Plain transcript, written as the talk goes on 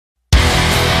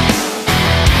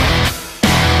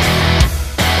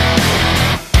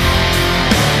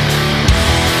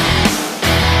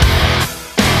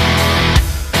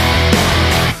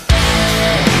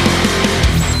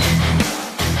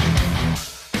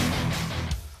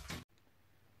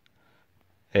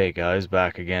Hey guys,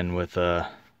 back again with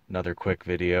another quick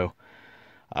video.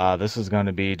 This is going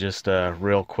to be just a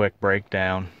real quick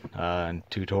breakdown and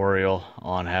tutorial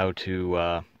on how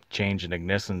to change an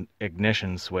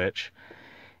ignition switch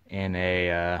in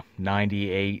a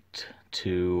 98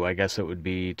 to, I guess it would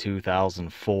be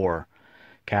 2004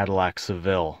 Cadillac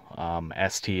Seville,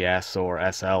 STS or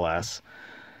SLS.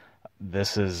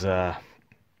 This is uh,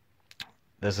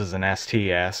 this is an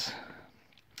STS.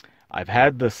 I've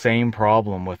had the same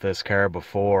problem with this car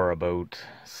before about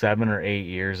 7 or 8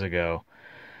 years ago.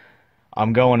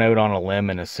 I'm going out on a limb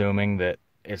and assuming that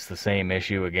it's the same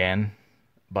issue again,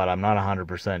 but I'm not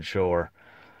 100% sure.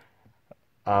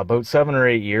 About 7 or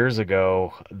 8 years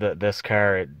ago, this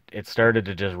car, it started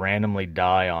to just randomly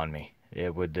die on me.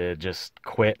 It would just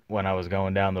quit when I was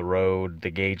going down the road.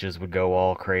 The gauges would go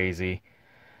all crazy.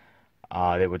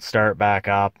 It would start back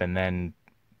up, and then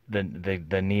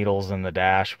the needles in the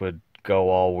dash would go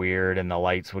all weird, and the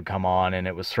lights would come on, and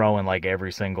it was throwing like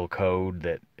every single code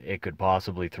that it could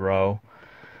possibly throw.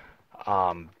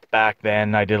 Back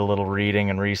then I did a little reading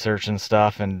and research and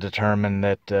stuff and determined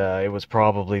that it was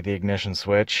probably the ignition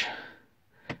switch.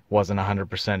 Wasn't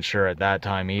 100% sure at that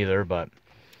time either, but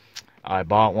I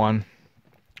bought one,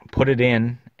 put it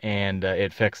in, and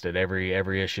it fixed it.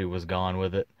 Every issue was gone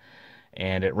with it,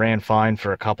 and it ran fine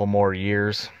for a couple more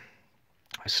years.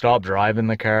 I stopped driving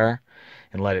the car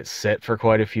and let it sit for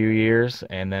quite a few years,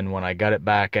 and then when I got it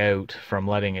back out from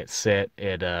letting it sit,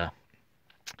 it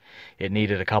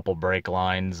needed a couple brake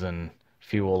lines and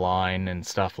fuel line and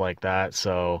stuff like that.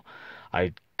 So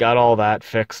I got all that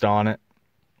fixed on it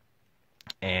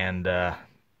and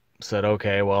said,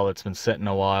 okay, well, it's been sitting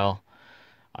a while.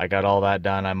 I got all that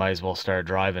done. I might as well start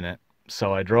driving it.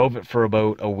 So I drove it for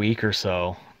about a week or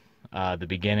so, the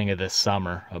beginning of this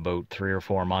summer, about 3 or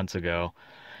 4 months ago,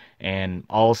 and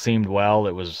all seemed well.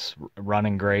 It was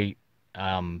running great.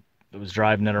 It was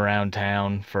driving it around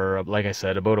town for, like I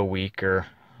said, about a week or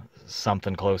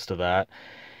something close to that.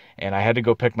 And I had to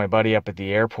go pick my buddy up at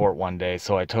the airport one day,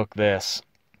 so I took this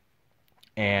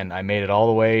and I made it all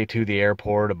the way to the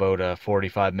airport, about a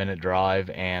 45-minute drive,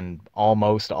 and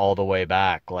almost all the way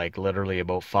back, like literally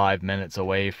about 5 minutes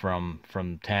away from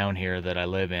town here that I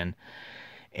live in.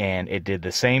 And it did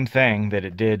the same thing that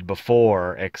it did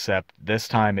before, except this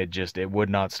time it would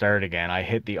not start again. I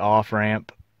hit the off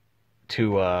ramp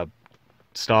to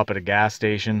stop at a gas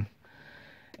station,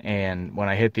 and when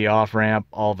I hit the off ramp,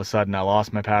 all of a sudden I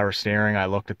lost my power steering. I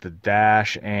looked at the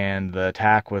dash and the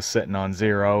tach was sitting on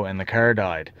 0 and the car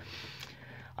died.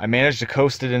 I managed to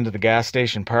coast it into the gas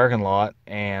station parking lot,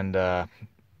 and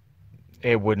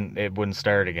it wouldn't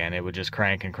start again. It would just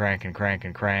crank and crank and crank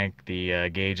and crank. The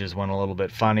gauges went a little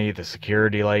bit funny. The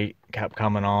security light kept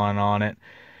coming on it.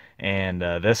 And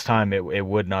this time it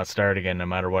would not start again no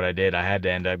matter what I did. I had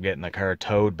to end up getting the car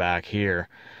towed back here.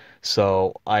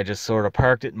 So I just sort of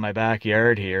parked it in my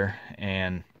backyard here,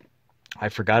 and I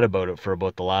forgot about it for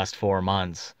about the last 4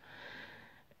 months.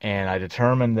 And I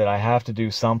determined that I have to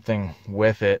do something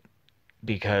with it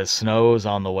because snow's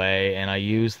on the way, and I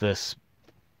use this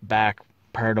back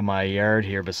part of my yard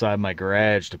here beside my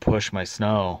garage to push my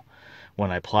snow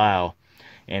when I plow,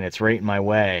 and it's right in my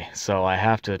way, so I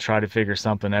have to try to figure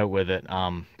something out with it.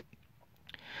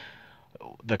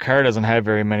 The car doesn't have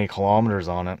very many kilometers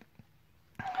on it,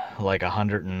 like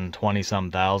 120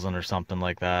 some thousand or something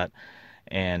like that,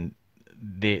 and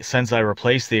since I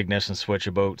replaced the ignition switch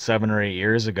about 7 or 8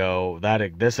 years ago,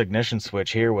 this ignition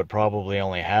switch here would probably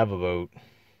only have about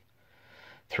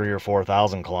 3 or 4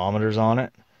 thousand kilometers on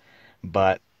it.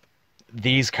 But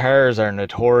these cars are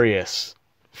notorious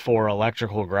for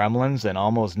electrical gremlins, and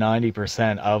almost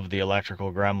 90% of the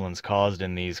electrical gremlins caused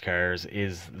in these cars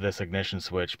is this ignition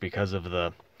switch, because of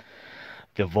the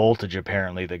voltage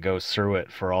apparently that goes through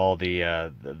it for all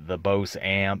the Bose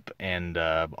amp and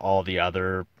all the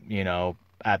other,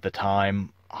 at the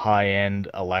time, high-end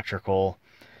electrical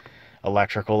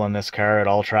in this car. It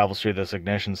all travels through this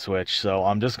ignition switch. So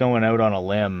I'm just going out on a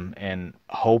limb and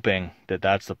hoping that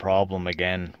that's the problem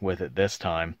again with it this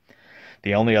time.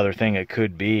 The only other thing it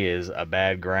could be is a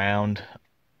bad ground,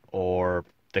 or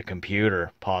the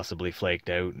computer possibly flaked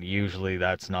out. Usually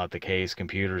that's not the case.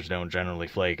 Computers don't generally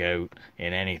flake out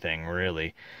in anything,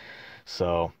 really.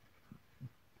 So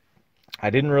I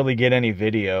didn't really get any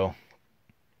video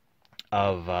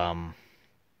of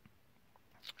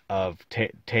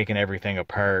taking everything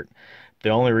apart. The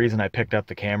only reason I picked up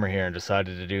the camera here and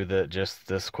decided to do just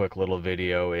this quick little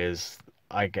video is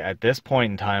at this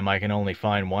point in time I can only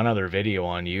find one other video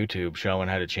on YouTube showing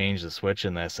how to change the switch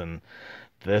in this, and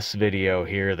this video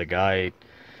here, the guy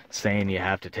saying you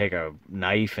have to take a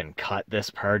knife and cut this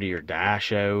part of your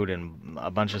dash out and a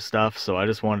bunch of stuff. So I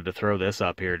just wanted to throw this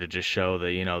up here to just show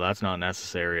that, you know, that's not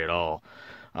necessary at all.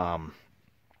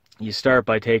 You start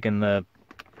by taking that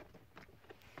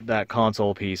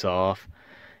console piece off,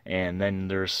 and then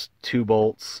there's two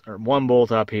bolts, or one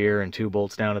bolt up here and two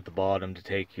bolts down at the bottom to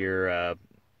take your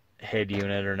head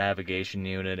unit or navigation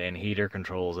unit and heater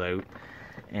controls out.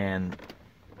 And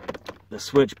the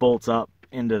switch bolts up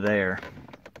into there,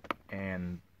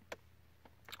 and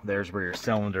there's where your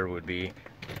cylinder would be.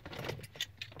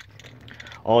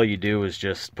 All you do is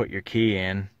just put your key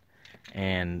in,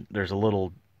 and there's a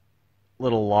little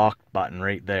lock button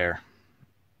right there,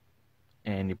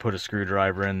 and you put a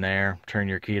screwdriver in there, turn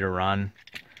your key to run,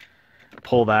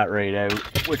 pull that right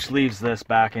out, which leaves this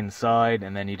back inside,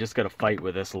 and then you just got to fight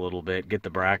with this a little bit, get the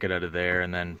bracket out of there,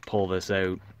 and then pull this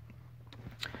out,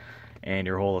 and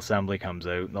your whole assembly comes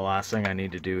out. The last thing I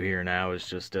need to do here now is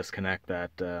just disconnect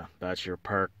that. That's your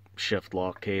park shift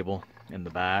lock cable in the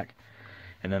back,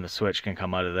 and then the switch can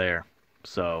come out of there.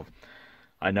 So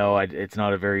I know it's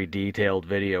not a very detailed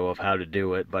video of how to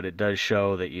do it, but it does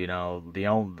show that, you know,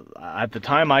 at the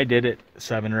time I did it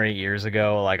 7 or 8 years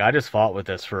ago, like, I just fought with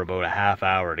this for about a half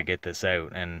hour to get this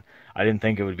out, and I didn't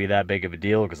think it would be that big of a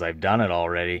deal because I've done it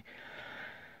already.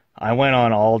 I went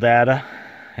on All Data,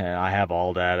 and I have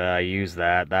All Data. I use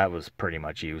that. That was pretty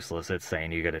much useless. It's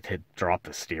saying you got to drop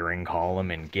the steering column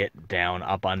and get down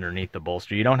up underneath the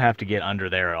bolster. You don't have to get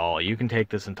under there at all. You can take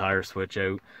this entire switch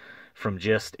out from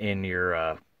just in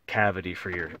your cavity for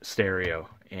your stereo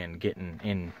and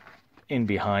getting in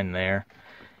behind there.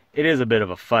 It is a bit of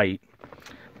a fight,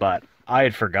 but I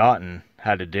had forgotten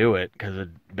how to do it because it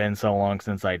had been so long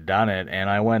since I'd done it, and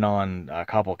I went on a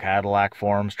couple Cadillac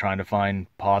forums trying to find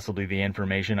possibly the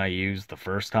information I used the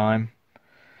first time,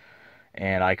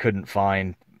 and I couldn't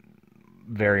find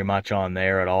very much on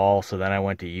there at all. So then I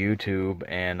went to YouTube,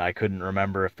 and I couldn't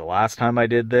remember if the last time I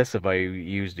did this, if I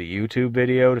used a YouTube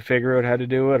video to figure out how to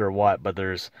do it or what. But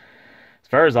there's, as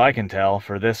far as I can tell,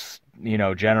 for this, you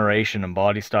know, generation and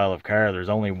body style of car, there's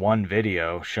only one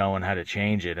video showing how to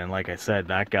change it. And like I said,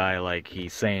 that guy, like,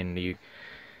 he's saying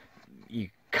you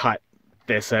cut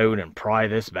this out and pry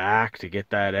this back to get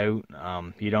that out.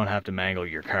 You don't have to mangle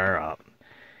your car up.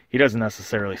 He doesn't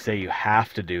necessarily say you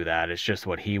have to do that. It's just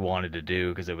what he wanted to do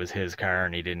because it was his car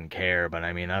and he didn't care. But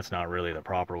I mean, that's not really the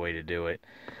proper way to do it.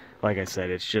 Like I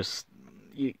said, it's just,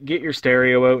 you get your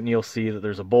stereo out and you'll see that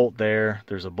there's a bolt there,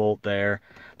 there's a bolt there.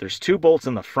 There's two bolts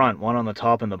in the front, one on the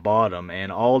top and the bottom,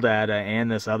 and All Data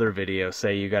and this other video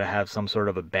say you got to have some sort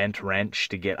of a bent wrench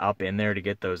to get up in there to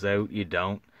get those out. You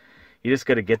don't. You just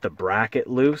got to get the bracket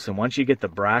loose, and once you get the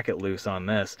bracket loose on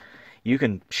this, you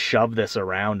can shove this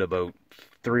around about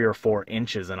 3 or 4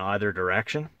 inches in either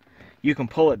direction. You can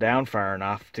pull it down far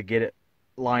enough to get it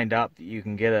lined up that you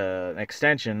can get an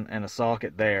extension and a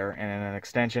socket there, and an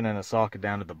extension and a socket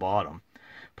down at the bottom.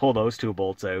 Pull those two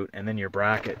bolts out, and then your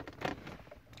bracket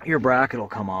will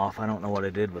come off. I don't know what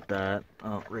I did with that.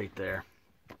 Oh, right there.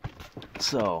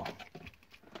 So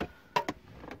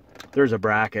there's a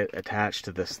bracket attached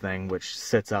to this thing which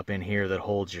sits up in here that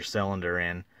holds your cylinder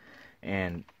in,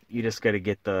 and you just got to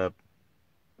get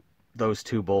those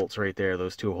two bolts right there,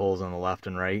 those two holes on the left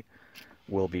and right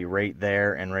will be right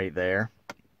there and right there.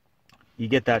 You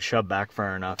get that shoved back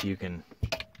far enough, you can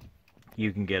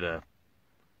get a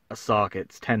socket.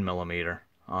 It's 10 millimeter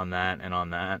on that and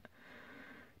on that.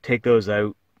 Take those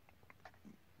out,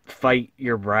 fight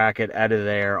your bracket out of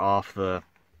there off the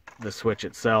switch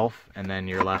itself, and then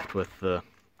you're left with the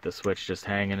switch just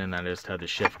hanging, and I just had the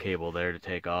shift cable there to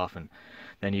take off, and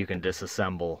then you can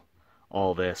disassemble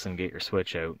all this and get your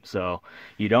switch out. So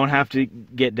you don't have to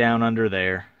get down under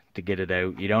there to get it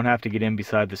out. You don't have to get in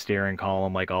beside the steering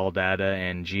column like All Data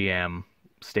and GM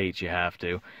states you have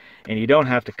to, and you don't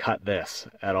have to cut this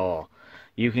at all.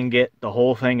 You can get the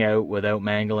whole thing out without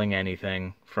mangling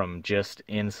anything from just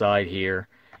inside here,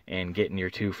 and getting your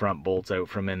two front bolts out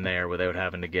from in there without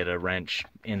having to get a wrench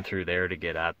in through there to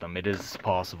get at them. It is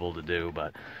possible to do,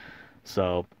 but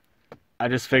so I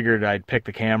just figured I'd pick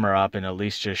the camera up and at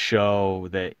least just show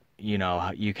that, you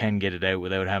know, you can get it out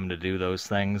without having to do those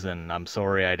things. And I'm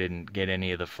sorry I didn't get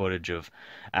any of the footage of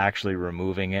actually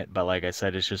removing it, but like I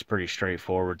said, it's just pretty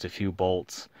straightforward. It's a few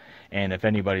bolts. And if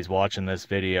anybody's watching this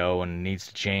video and needs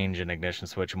to change an ignition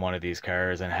switch in one of these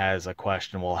cars and has a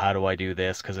question, well, how do I do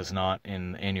this because it's not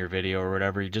in your video or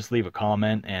whatever, you just leave a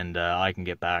comment, and I can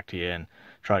get back to you and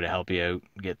try to help you out,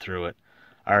 get through it.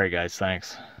 Alright guys,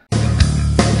 thanks.